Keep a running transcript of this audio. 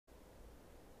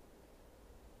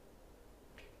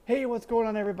Hey, what's going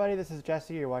on, everybody? This is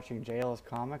Jesse. You're watching JL's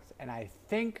Comics, and I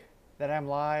think that I'm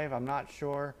live. I'm not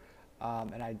sure,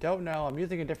 and I don't know. I'm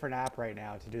using a different app right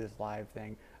now to do this live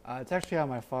thing. It's actually on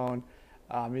my phone.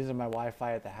 I'm using my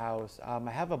Wi-Fi at the house. I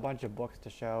have a bunch of books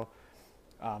to show,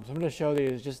 so I'm going to show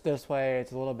these just this way.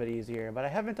 It's a little bit easier, but I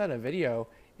haven't done a video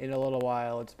in a little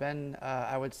while. It's been,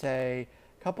 I would say,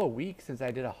 a couple of weeks since I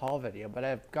did a haul video, but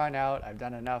I've gone out. I've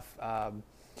done enough,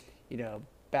 you know,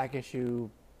 back issue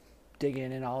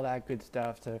digging and all that good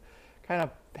stuff to kind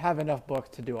of have enough books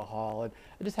to do a haul. And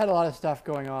I just had a lot of stuff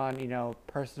going on,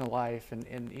 personal life,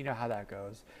 and you know how that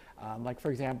goes. Like, for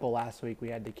example, last week we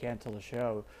had to cancel the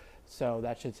show. So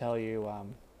that should tell you,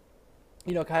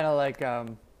 kind of like,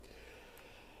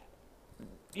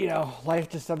 life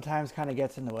just sometimes kind of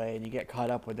gets in the way and you get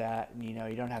caught up with that. And, you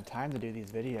don't have time to do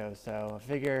these videos. So I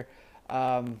figure,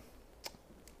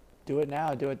 do it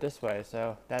now, do it this way.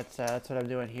 So that's what I'm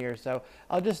doing here. So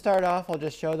I'll just start off. I'll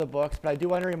just show the books, but I do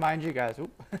want to remind you guys.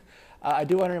 I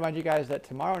do want to remind you guys that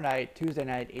tomorrow night, Tuesday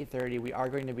night, 8:30, we are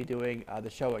going to be doing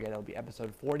the show again. It'll be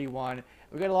episode 41.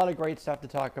 We got a lot of great stuff to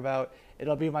talk about.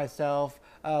 It'll be myself.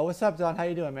 What's up, Don? How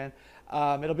you doing, man?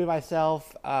 It'll be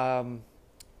myself,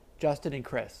 Justin, and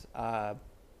Chris.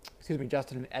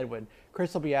 Justin and Edwin.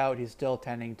 Chris will be out. He's still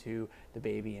tending to the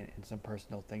baby and some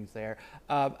personal things there.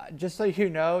 Just so you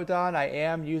know, Don, I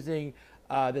am using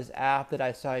this app that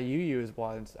I saw you use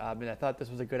once, and I thought this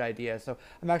was a good idea. So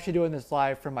I'm actually doing this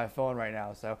live from my phone right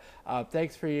now. So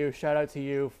thanks for you. Shout out to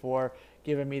you for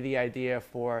giving me the idea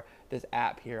for this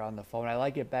app here on the phone. I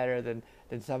like it better than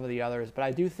some of the others, but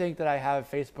I do think that I have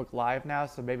Facebook Live now,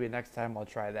 so maybe next time I'll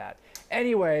try that.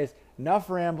 Anyways, enough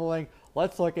rambling.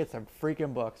 Let's look at some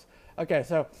freaking books. Okay,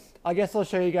 so I guess I'll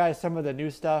show you guys some of the new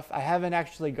stuff. I haven't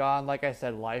actually gone, like I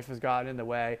said, life has gotten in the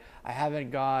way. I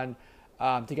haven't gone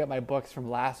to get my books from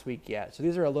last week yet. So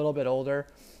these are a little bit older.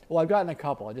 Well, I've gotten a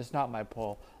couple, just not my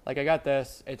pull. Like I got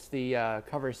this. It's the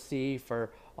cover C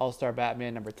for All-Star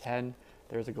Batman number 10.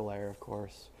 There's a glare, of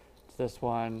course. It's this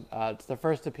one. It's the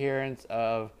first appearance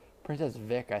of Princess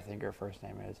Vic, I think her first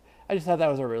name is. I just thought that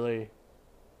was a really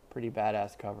pretty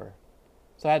badass cover.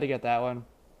 So I had to get that one,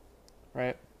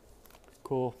 right?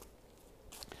 Cool.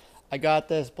 I got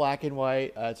this black and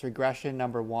white. It's Regression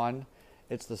number 1.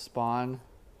 It's the Spawn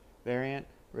variant.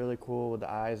 Really cool with the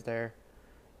eyes there,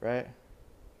 right?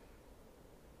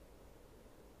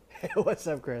 What's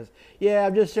up, Chris? Yeah,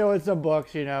 I'm just showing some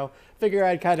books, Figure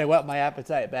I'd kind of whet my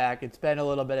appetite back. It's been a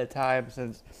little bit of time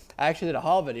since I actually did a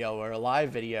haul video or a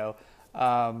live video.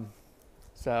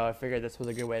 So I figured this was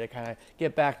a good way to kind of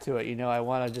get back to it. I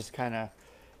want to just kind of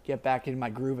get back in my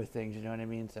groove of things, you know what I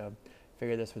mean? So I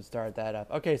figured this would start that up.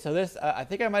 Okay, so this, I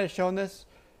think I might have shown this,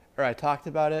 or I talked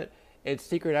about it. It's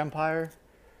Secret Empire.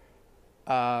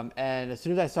 And as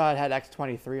soon as I saw it had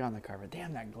X-23 on the cover.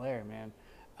 Damn, that glare, man.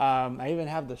 I even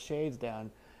have the shades down.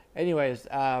 Anyways,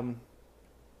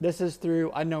 this is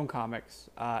through Unknown Comics.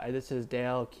 And this is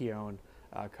Dale Keown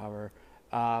cover.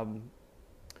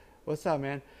 What's up,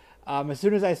 man? As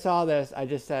soon as I saw this, I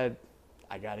just said,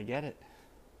 I gotta get it.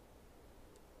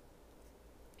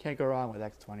 Can't go wrong with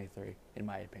X-23, in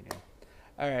my opinion.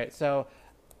 All right, so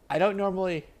I don't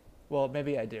normally, well,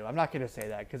 maybe I do. I'm not going to say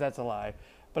that because that's a lie.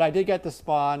 But I did get the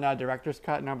Spawn Director's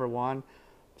Cut number 1.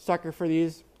 Sucker for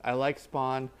these. I like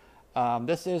Spawn.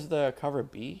 This is the cover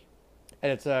B,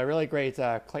 and it's a really great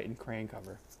Clayton Crane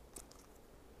cover.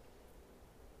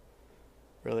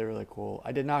 Really, really cool.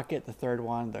 I did not get the third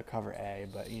one, the cover A,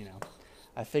 but,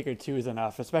 I figured 2 is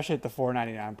enough, especially at the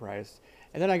 $4.99 price.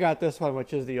 And then I got this one,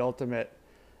 which is the ultimate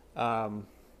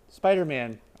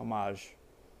Spider-Man homage.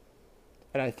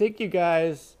 And I think you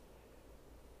guys,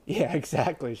 yeah,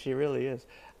 exactly, she really is.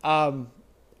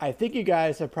 I think you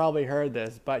guys have probably heard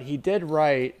this, but he did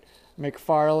write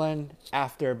McFarlane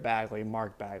after Bagley,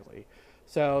 Mark Bagley.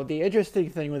 So the interesting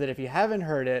thing with it, if you haven't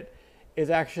heard it, is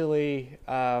actually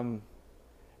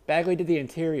Bagley did the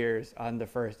interiors on the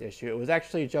first issue. It was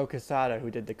actually Joe Quesada who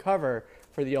did the cover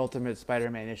for the Ultimate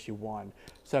Spider-Man issue 1.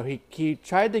 So he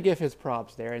tried to give his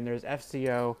props there, and there's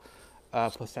FCO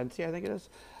Placencia, I think it is.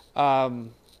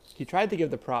 He tried to give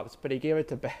the props, but he gave it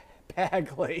to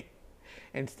Bagley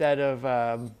instead of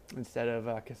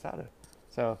Quesada.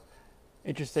 So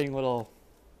interesting little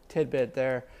tidbit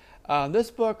there.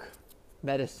 This book,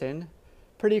 Medicine,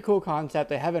 pretty cool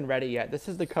concept. I haven't read it yet. This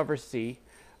is the cover C.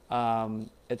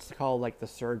 It's called like the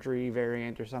surgery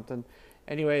variant or something.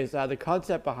 Anyways, the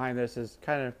concept behind this is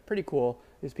kind of pretty cool.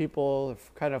 These people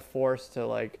are kind of forced to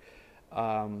like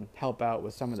help out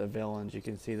with some of the villains. You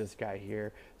can see this guy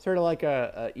here, sort of like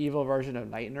a evil version of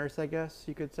Night Nurse, I guess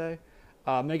you could say.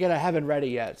 Again, I haven't read it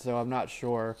yet, so I'm not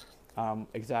sure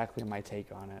exactly my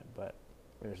take on it, but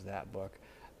there's that book.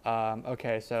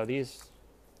 Okay, so these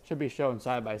should be shown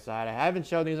side by side. I haven't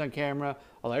shown these on camera,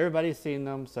 although everybody's seen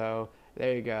them. So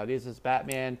there you go. These is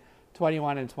Batman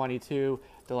 21 and 22,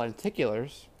 the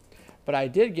lenticulars. But I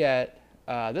did get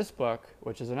this book,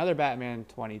 which is another Batman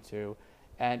 22,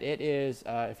 and it is,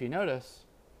 if you notice,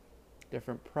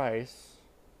 different price.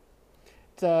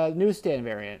 It's a newsstand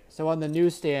variant. So on the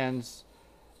newsstands,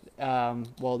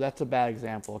 well, that's a bad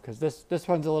example because this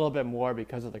one's a little bit more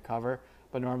because of the cover.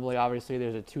 But normally, obviously,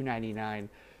 there's a $2.99.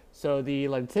 So the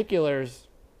lenticulars,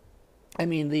 I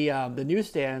mean the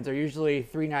newsstands are usually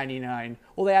 $3.99.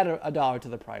 Well, they add a dollar to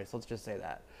the price. Let's just say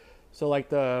that. So like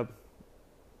the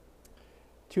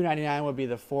 $2.99 would be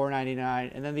the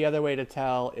 $4.99, and then the other way to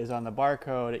tell is on the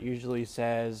barcode. It usually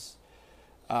says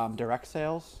direct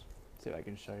sales. Let's see if I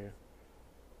can show you.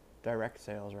 Direct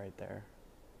sales right there.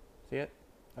 See it?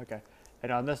 Okay.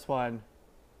 And on this one,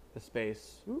 the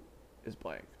space is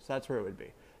blank. So that's where it would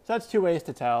be. So that's two ways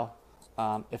to tell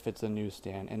if it's a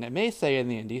newsstand. And it may say in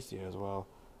the indicia as well.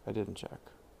 I didn't check.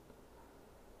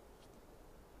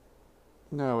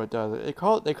 No, it doesn't. They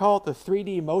call it the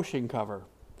 3D motion cover.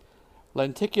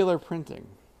 Lenticular printing.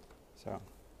 So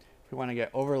if you want to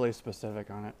get overly specific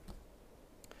on it.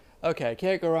 Okay,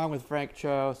 can't go wrong with Frank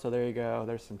Cho. So there you go.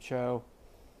 There's some Cho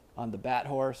on the Bat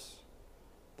Horse.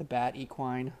 The Bat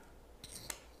Equine.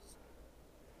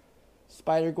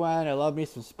 Spider-Gwen. I love me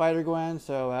some Spider-Gwen,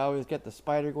 so I always get the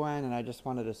Spider-Gwen, and I just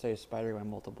wanted to say Spider-Gwen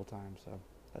multiple times, so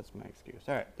that's my excuse.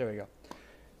 All right, there we go.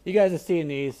 You guys have seen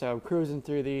these, so I'm cruising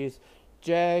through these.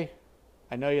 Jay,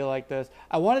 I know you like this.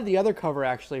 I wanted the other cover,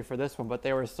 actually, for this one, but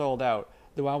they were sold out.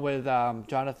 The one with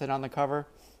Jonathan on the cover,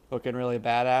 looking really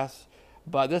badass.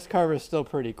 But this cover is still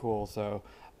pretty cool, so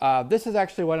this is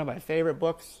actually one of my favorite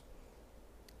books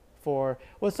for...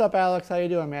 What's up, Alex? How you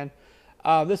doing, man?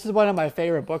 This is one of my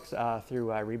favorite books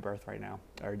through Rebirth right now,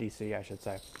 or DC, I should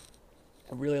say.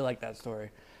 I really like that story.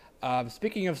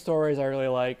 Speaking of stories I really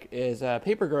like is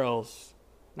Paper Girls,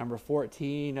 number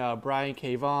 14, Brian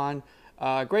K. Vaughan.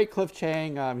 Great Cliff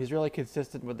Chang. He's really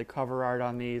consistent with the cover art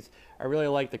on these. I really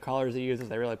like the colors he uses.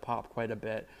 They really pop quite a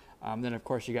bit. Then, of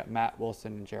course, you got Matt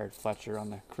Wilson and Jared Fletcher on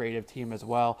the creative team as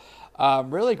well.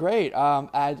 Really great.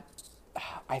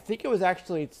 I think it was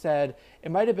actually said, it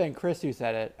might have been Chris who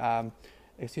said it.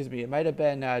 Excuse me, it might have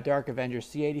been Dark Avenger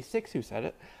C86 who said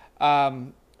it.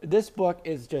 This book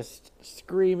is just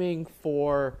screaming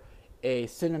for a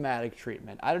cinematic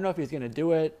treatment. I don't know if he's going to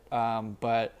do it,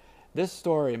 but this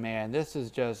story, man, this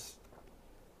is just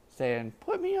saying,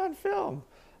 put me on film.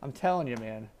 I'm telling you,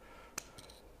 man.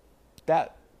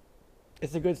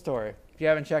 It's a good story. If you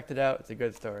haven't checked it out, it's a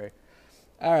good story.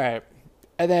 All right.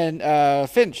 And then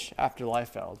Finch, after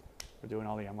Liefeld. We're doing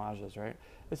all the homages, right?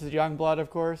 This is Youngblood, of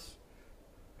course.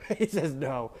 He says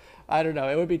no. I don't know.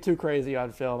 It would be too crazy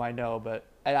on film, I know, but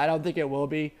I don't think it will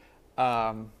be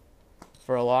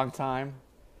for a long time.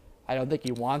 I don't think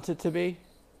he wants it to be,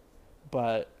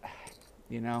 but,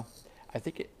 you know, I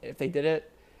think if they did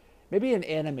it, maybe an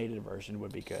animated version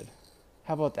would be good.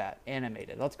 How about that?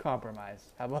 Animated. Let's compromise.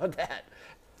 How about that?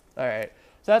 All right.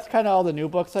 So that's kind of all the new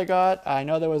books I got. I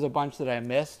know there was a bunch that I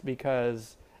missed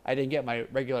because I didn't get my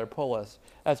regular pull list.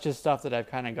 That's just stuff that I've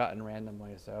kind of gotten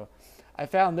randomly. So I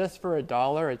found this for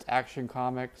 $1. It's Action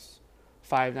Comics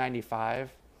 $5.95.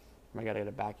 I gotta get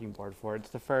a backing board for it. It's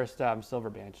the first Silver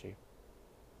Banshee.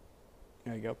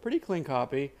 There you go. Pretty clean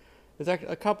copy. There's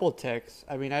a couple ticks.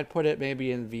 I mean, I'd put it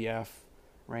maybe in VF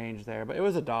range there, but it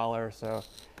was $1, so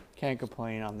can't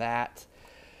complain on that.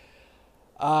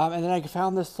 And then I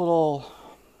found this little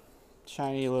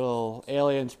shiny little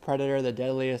Aliens Predator, the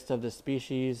deadliest of the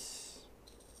species,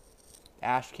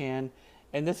 ash can.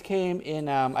 And this came in,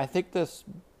 I think this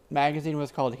magazine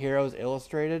was called Heroes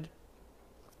Illustrated,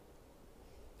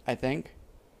 I think.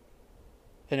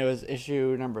 And it was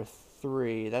issue number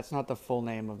 3. That's not the full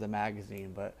name of the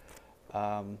magazine, but,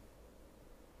 oh,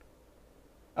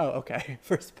 okay.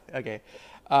 Okay.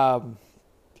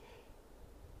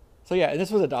 So yeah,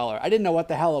 this was $1. I didn't know what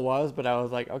the hell it was, but I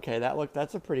was like, okay,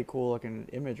 that's a pretty cool looking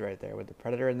image right there with the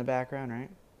Predator in the background, right?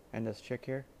 And this chick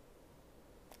here.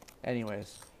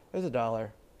 Anyways, it was $1.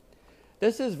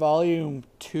 This is volume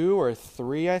 2 or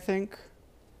 3, I think.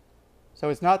 So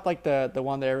it's not like the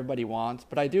one that everybody wants,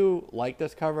 but I do like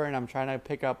this cover, and I'm trying to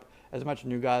pick up as much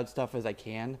New God stuff as I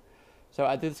can.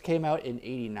 So this came out in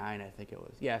 '89, I think it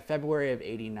was. Yeah, February of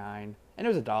 '89, and it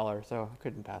was $1, so I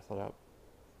couldn't pass it up.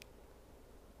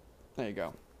 There you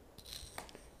go.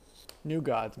 New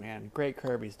Gods, man. Great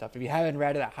Kirby stuff. If you haven't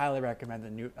read it, I highly recommend the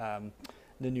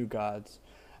New Gods.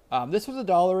 This was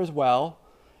 $1 as well.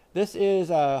 This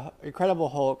is Incredible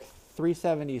Hulk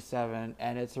 377,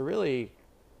 and it's a really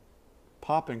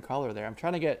pop in color there. I'm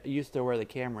trying to get used to where the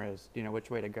camera is, you know, which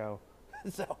way to go.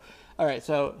 So, all right,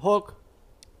 so Hulk,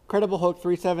 Credible Hulk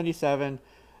 377.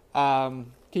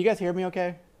 Can you guys hear me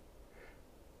okay?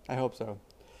 I hope so.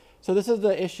 So this is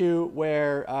the issue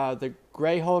where the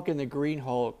gray Hulk and the green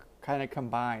Hulk kind of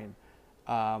combine.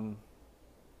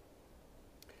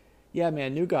 Yeah,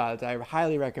 man, New Gods. I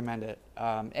highly recommend it.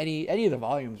 Any of the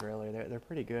volumes really, they're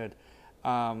pretty good.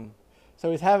 So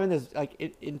he's having this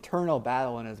like internal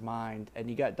battle in his mind, and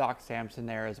you got Doc Samson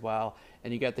there as well,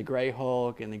 and you got the Gray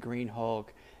Hulk and the Green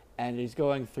Hulk, and he's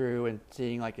going through and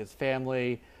seeing like his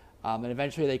family, and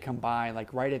eventually they combine.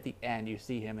 Like right at the end, you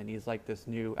see him, and he's like this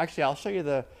new. Actually, I'll show you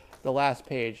the last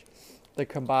page that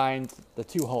combines the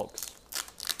two Hulks.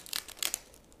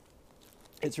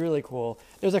 It's really cool.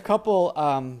 There's a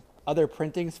couple other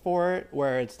printings for it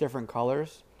where it's different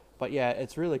colors, but yeah,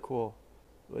 it's really cool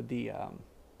with the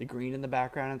green in the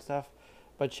background and stuff.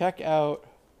 But check out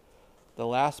the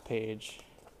last page.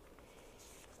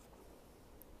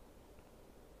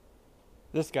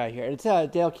 This guy here. It's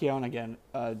Dale Keown again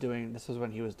doing, this was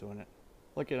when he was doing it.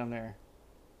 Look at him there.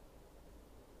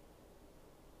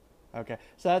 Okay,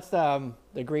 so that's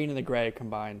the green and the gray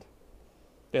combined.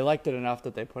 They liked it enough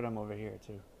that they put them over here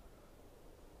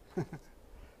too.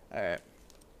 All right,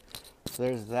 so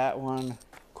there's that one.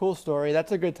 Cool story.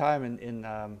 That's a good time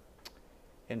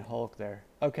in Hulk there.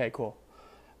 Okay, cool.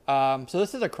 So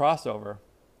this is a crossover.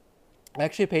 I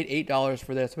actually paid $8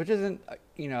 for this, which isn't,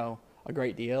 you know, a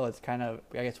great deal. It's kind of,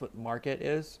 I guess, what market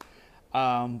is.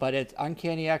 But it's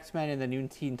Uncanny X-Men and the New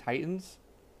Teen Titans.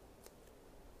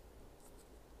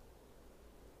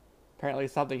 Apparently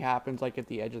something happens like at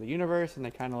the edge of the universe, and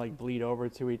they kind of like bleed over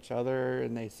to each other,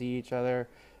 and they see each other.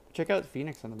 Check out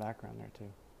Phoenix in the background there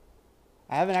too.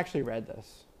 I haven't actually read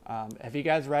this. Have you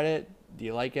guys read it? Do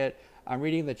you like it? I'm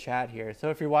reading the chat here. So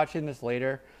if you're watching this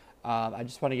later, I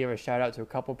just want to give a shout out to a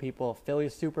couple people. Philly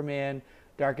Superman,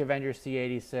 Dark Avenger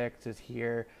C86 is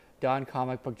here. Don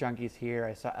Comic Book Junkie's here.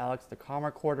 I saw Alex the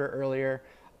Comic Quarter earlier.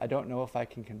 I don't know if I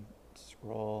can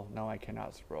scroll. No, I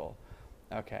cannot scroll.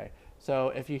 Okay. So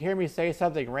if you hear me say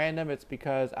something random, it's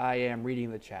because I am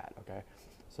reading the chat. Okay.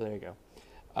 So there you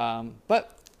go.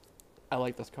 But I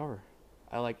like this cover.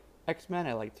 I like X-Men.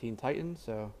 I like Teen Titans.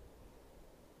 So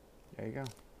there you go.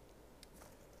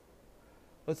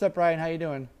 What's up, Brian? How you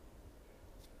doing?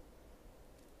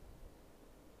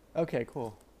 Okay,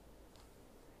 cool.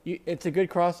 It's a good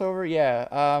crossover,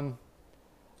 yeah.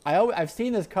 I've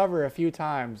seen this cover a few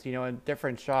times, you know, in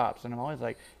different shops, and I'm always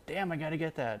like, damn, I gotta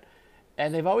get that.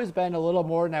 And they've always been a little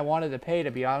more than I wanted to pay,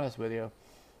 to be honest with you.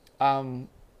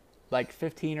 Like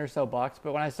 15 or so bucks,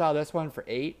 but when I saw this one for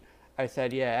 $8, I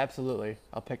said, yeah, absolutely,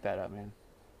 I'll pick that up, man.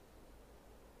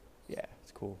 Yeah,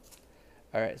 it's cool.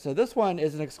 All right, so this one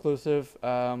is an exclusive.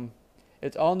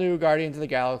 It's all new Guardians of the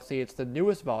Galaxy. It's the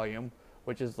newest volume,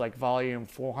 which is like volume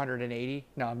 480.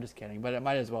 No, I'm just kidding, but it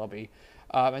might as well be.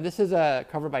 And this is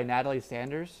covered by Natalie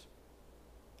Sanders.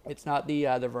 It's not the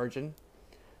Virgin.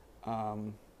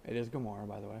 It is Gamora,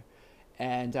 by the way.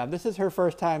 And this is her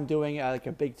first time doing like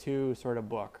a big two sort of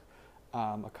book,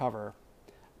 a cover.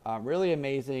 Really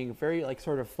amazing, very like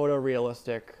sort of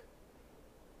photorealistic.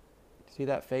 See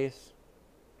that face?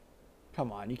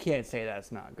 Come on, you can't say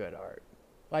that's not good art.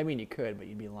 Well, I mean, you could, but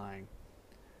you'd be lying.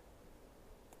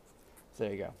 So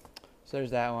there you go. So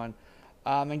there's that one.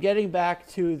 And getting back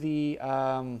to the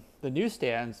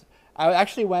newsstands, I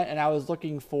actually went and I was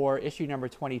looking for issue number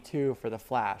 22 for The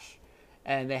Flash,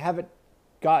 and they haven't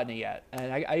gotten it yet.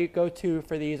 And I go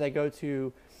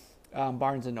to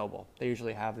Barnes & Noble. They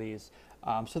usually have these.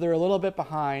 So they're a little bit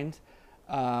behind.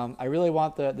 I really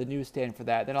want the newsstand for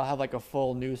that. Then I'll have like a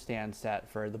full newsstand set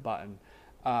for the button.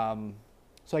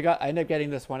 So I ended up getting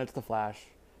this one. It's The Flash,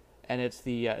 and it's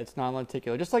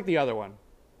non-lenticular, just like the other one,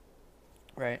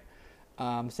 right?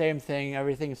 Same thing.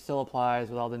 Everything still applies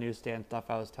with all the newsstand stuff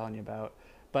I was telling you about.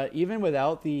 But even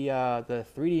without the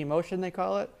 3D motion, they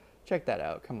call it, check that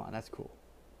out. Come on, that's cool.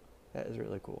 That is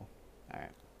really cool. All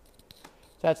right. So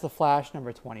that's The Flash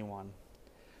number 21.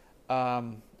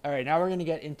 All right, now we're going to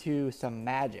get into some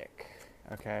Magik,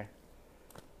 okay?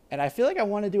 And I feel like I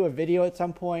want to do a video at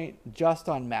some point just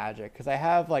on Magik, because I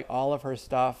have like all of her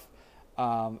stuff.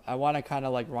 I want to kind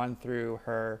of like run through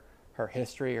her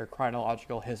history, her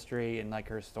chronological history, and like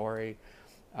her story.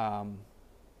 I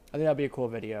think that'll be a cool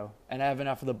video. And I have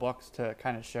enough of the books to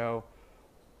kind of show,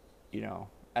 you know,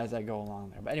 as I go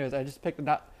along there. But anyways, I just picked it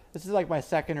up. This is like my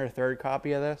second or third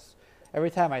copy of this.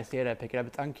 Every time I see it, I pick it up.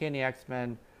 It's Uncanny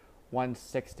X-Men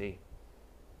 160.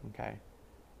 Okay.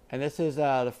 And this is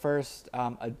the first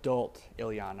adult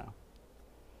Illyana.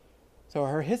 So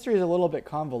her history is a little bit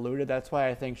convoluted. That's why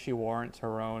I think she warrants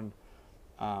her own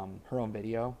her own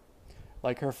video.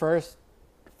 Like her first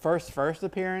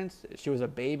appearance, she was a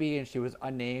baby and she was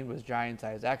unnamed, was Giant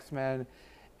Size X-Men.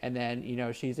 And then, you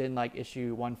know, she's in like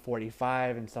issue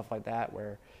 145 and stuff like that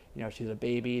where, you know, she's a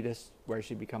baby, this where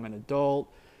she become an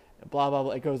adult, blah, blah,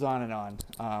 blah. It goes on and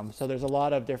on. So there's a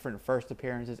lot of different first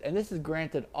appearances. And this is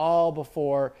granted all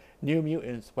before New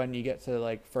Mutants when you get to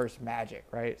like first Magik,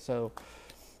 right? So,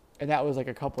 and that was like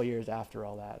a couple years after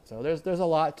all that. So there's a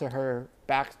lot to her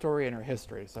backstory and her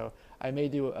history. So I may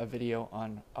do a video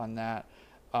on that.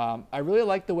 I really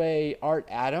like the way Art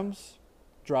Adams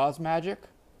draws Magik.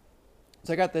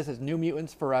 So I got this as New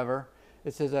Mutants Forever.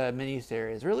 This is a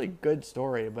mini-series. Really good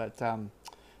story, but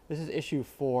this is issue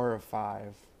 4 of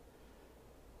 5.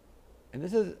 And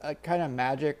this is a kind of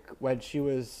Magik when she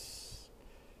was...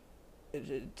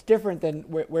 It's different than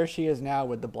where she is now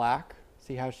with the black.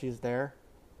 See how she's there?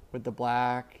 With the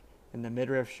black and the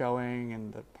midriff showing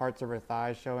and the parts of her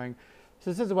thighs showing. So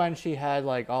this is when she had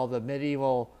like all the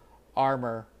medieval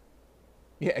armor.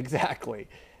 Yeah, exactly.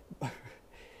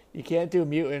 You can't do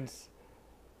mutants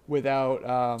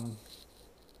without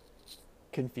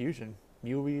confusion.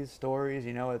 Movies, stories,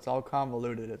 you know, it's all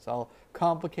convoluted. It's all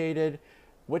complicated.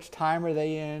 Which time are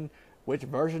they in? Which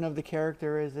version of the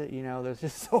character is it? You know, there's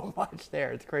just so much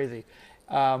there. It's crazy.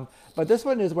 But this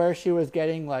one is where she was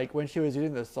getting, like, when she was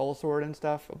using the soul sword and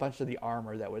stuff, a bunch of the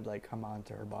armor that would, like, come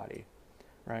onto her body,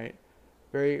 right?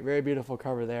 Very, very beautiful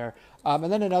cover there.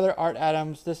 And then another Art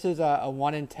Adams. This is a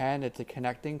 1 in 10. It's a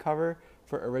connecting cover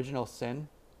for Original Sin.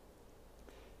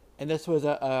 And this was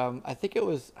I think it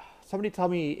was, somebody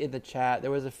told me in the chat,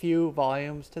 there was a few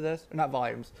volumes to this, or not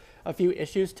volumes, a few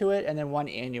issues to it, and then one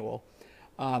annual.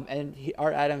 And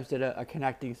Art Adams did a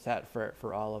connecting set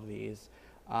for all of these.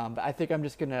 But I think I'm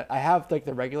just going to, I have like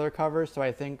the regular covers, so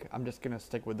I think I'm just going to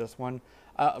stick with this one.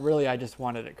 Really, I just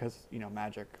wanted it because, you know,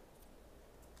 Magik.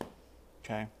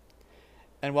 Okay.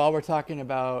 And while we're talking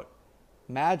about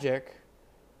Magik,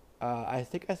 I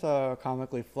think I saw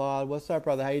Comically Flawed. What's up,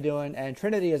 brother? How you doing? And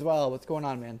Trinity as well. What's going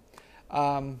on, man?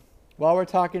 While we're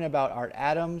talking about Art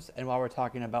Adams and while we're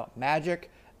talking about Magik,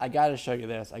 I got to show you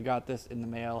this. I got this in the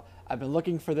mail. I've been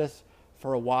looking for this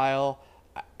for a while.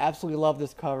 I absolutely love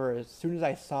this cover. As soon as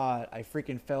I saw it, I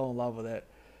freaking fell in love with it.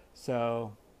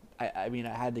 So, I mean,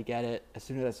 I had to get it as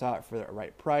soon as I saw it for the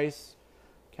right price.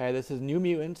 Okay, this is New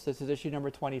Mutants. This is issue number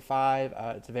 25.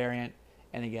 It's a variant.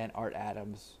 And again, Art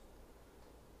Adams.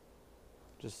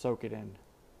 Just soak it in.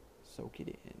 Soak it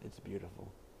in. It's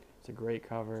beautiful. It's a great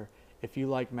cover. If you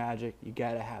like Magik, you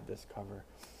got to have this cover.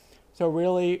 So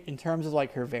really, in terms of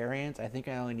like her variants, I think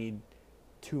I only need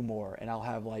 2 more. And I'll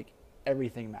have like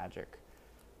everything Magik.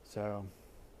 So,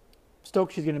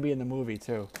 stoked she's going to be in the movie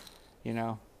too. You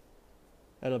know?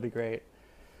 That'll be great.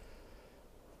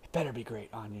 It better be great,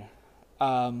 Anya.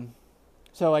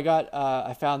 So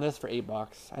I found this for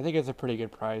 $8. I think it's a pretty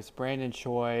good price. Brandon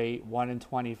Choi, 1 in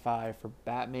 25 for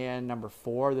Batman number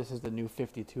 4. This is the new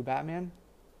 52 Batman.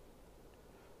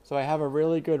 So I have a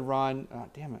really good run. Oh,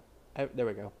 damn it. There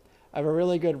we go. I have a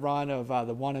really good run of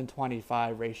the 1 in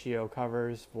 25 ratio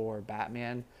covers for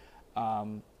Batman.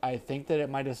 I think that it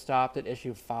might have stopped at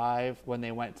issue 5 when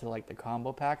they went to like the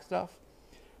combo pack stuff.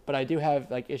 But I do have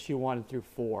like issue 1 through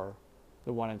 4,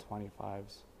 the 1 in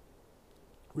 25s.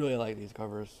 Really like these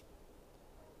covers.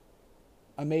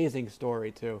 Amazing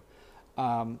story too.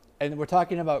 And we're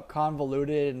talking about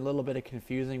convoluted and a little bit of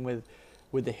confusing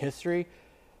with the history.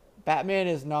 Batman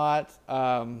is not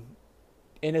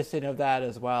innocent of that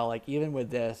as well. Like even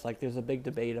with this, like there's a big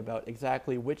debate about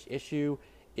exactly which issue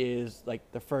is like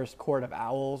the first Court of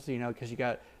Owls, you know, because you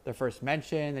got the first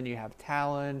mention, then you have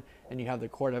Talon, and you have the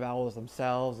Court of Owls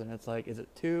themselves, and it's like, is it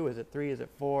 2, is it 3, is it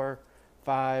 4,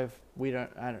 5? I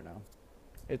don't know.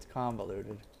 It's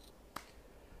convoluted.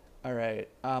 All right.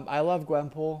 I love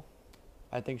Gwenpool.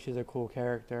 I think she's a cool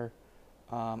character.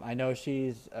 I know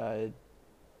she's a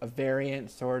variant,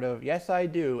 sort of. Yes, I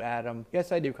do, Adam.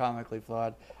 Yes, I do, Comically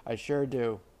Flawed. I sure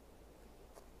do.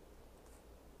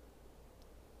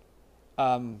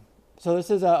 So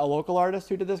this is a local artist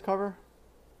who did this cover.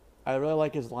 I really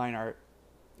like his line art.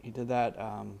 He did that,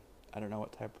 I don't know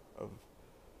what type of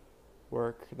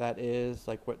work that is,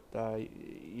 like what,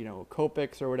 you know,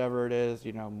 Copics or whatever it is,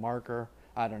 you know, marker,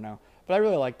 I don't know. But I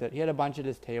really liked it. He had a bunch at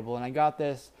his table, and I got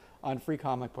this on Free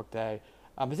Comic Book Day.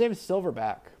 His name is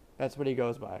Silverback. That's what he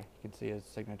goes by. You can see his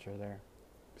signature there.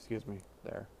 Excuse me,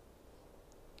 there.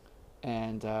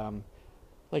 And,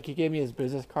 like, he gave me his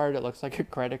business card. It looks like a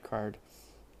credit card.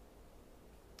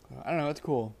 I don't know. It's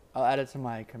cool. I'll add it to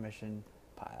my commission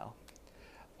pile.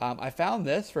 I found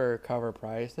this for cover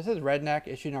price. This is Redneck,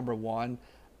 issue number 1.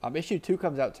 Issue 2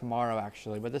 comes out tomorrow,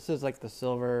 actually. But this is like the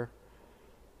silver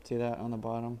See that on the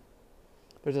bottom?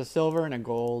 There's a silver and a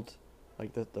gold,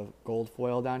 like the gold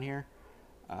foil down here.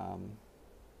 So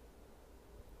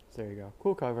there you go.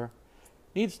 Cool cover.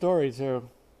 Neat story too.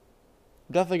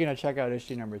 Definitely gonna check out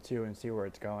issue number 2 and see where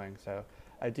it's going. So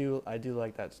I do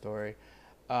like that story.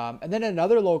 And then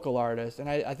another local artist, and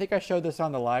I think I showed this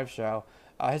on the live show.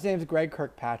 His name is Greg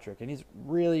Kirkpatrick, and he's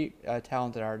really a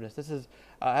talented artist. This is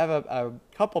I have a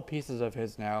couple pieces of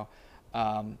his now,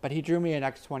 but he drew me an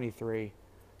X-23.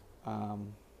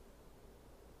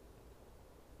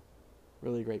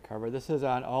 Really great cover. This is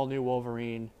on All New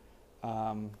Wolverine,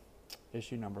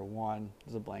 issue number 1. This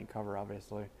is a blank cover,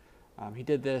 obviously. He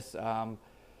did this.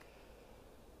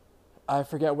 I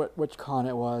forget which con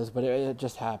it was, but it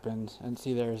just happened. And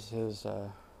see, there's his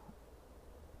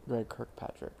Greg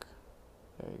Kirkpatrick.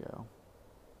 There you go.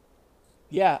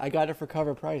 Yeah, I got it for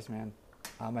cover price, man.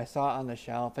 I saw it on the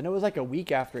shelf, and it was like a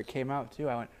week after it came out too.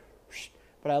 I went, whoosh,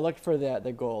 but I looked for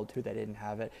the gold too. They didn't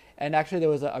have it, and actually there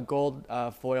was a gold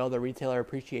foil. The retailer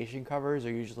appreciation covers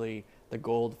are usually the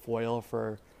gold foil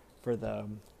for the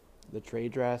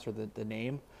trade dress or the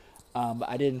name, but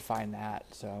I didn't find that,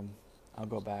 so I'll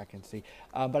go back and see.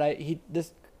 But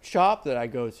this shop that I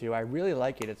go to, I really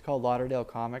like it. It's called Lauderdale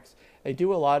Comics. They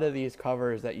do a lot of these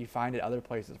covers that you find at other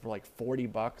places for like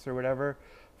 $40 or whatever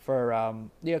for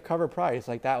cover price,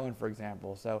 like that one for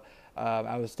example. So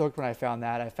I was stoked when I found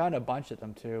that. I found a bunch of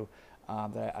them too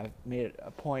that I've made it a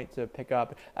point to pick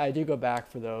up. I do go back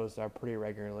for those pretty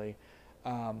regularly.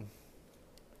 And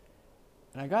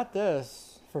I got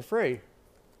this for free.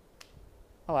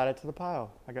 I'll add it to the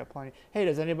pile. I got plenty. Hey,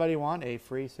 does anybody want a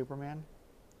free Superman?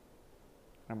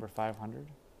 Number 500? Is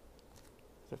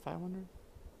it 500?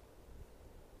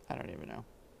 I don't even know.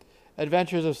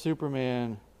 Adventures of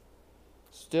Superman.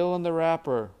 Still in the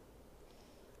wrapper.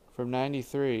 From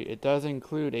 93. It does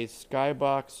include a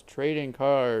Skybox trading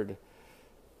card.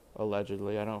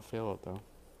 Allegedly. I don't feel it though.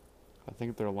 I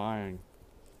think they're lying.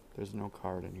 There's no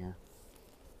card in here.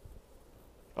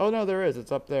 Oh no, there is.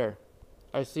 It's up there.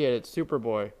 I see it. It's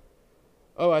Superboy.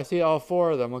 Oh, I see all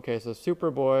 4 of them. Okay, so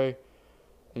Superboy,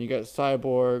 and you got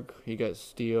Cyborg, you got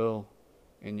Steel,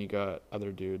 and you got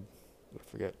other dude. I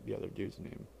forget the other dude's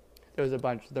name. There was a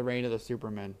bunch. The Reign of the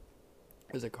Supermen.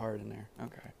 There's a card in there.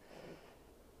 Okay.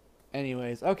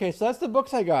 Anyways, okay, so that's the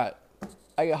books I got.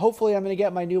 Hopefully I'm going to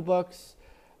get my new books.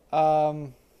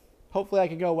 Hopefully I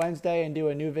can go Wednesday and do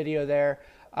a new video there.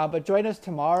 But join us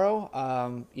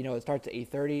tomorrow. It starts at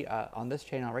 8:30 on this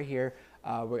channel right here.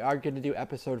 We are going to do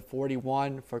episode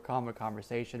 41 for Comic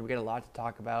Conversation. We got a lot to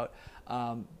talk about.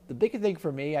 The big thing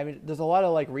for me, I mean, there's a lot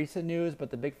of like recent news, but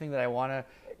the big thing that I want to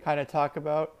kind of talk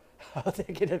about, I'll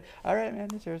take it. All right, man,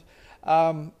 it's yours.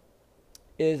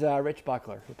 Is Rich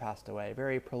Buckler, who passed away.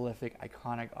 Very prolific,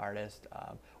 iconic artist.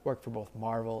 Worked for both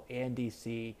Marvel and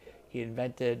DC. He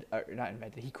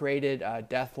he created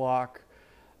Deathlock.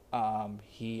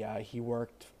 He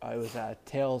worked, it was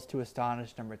Tales to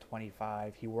Astonish number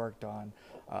 25. He worked on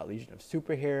Legion of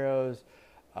Superheroes.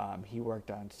 He worked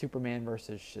on Superman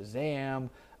versus Shazam.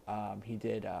 He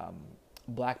did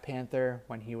Black Panther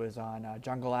when he was on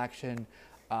Jungle Action.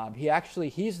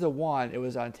 He's the one, it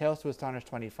was on Tales to Astonish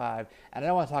 25, and I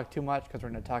don't want to talk too much because we're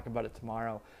going to talk about it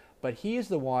tomorrow, but he's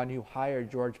the one who hired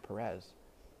George Perez.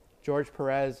 George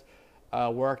Perez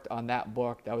worked on that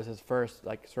book. That was his first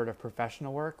like sort of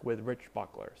professional work with Rich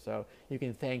Buckler. So you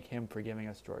can thank him for giving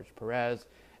us George Perez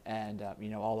and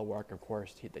all the work, of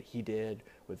course, that he did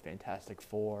with Fantastic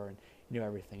Four and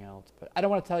everything else. But I don't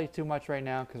want to tell you too much right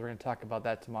now because we're going to talk about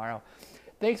that tomorrow.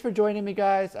 Thanks for joining me,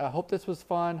 guys. I hope this was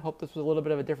fun. Hope this was a little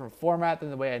bit of a different format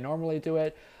than the way I normally do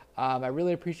it. I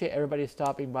really appreciate everybody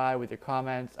stopping by with your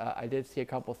comments. I did see a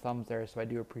couple thumbs there, so I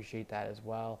do appreciate that as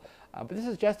well. But this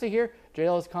is Jesse here,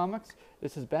 JLS Comics.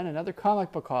 This has been another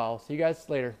comic book haul. See you guys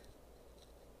later.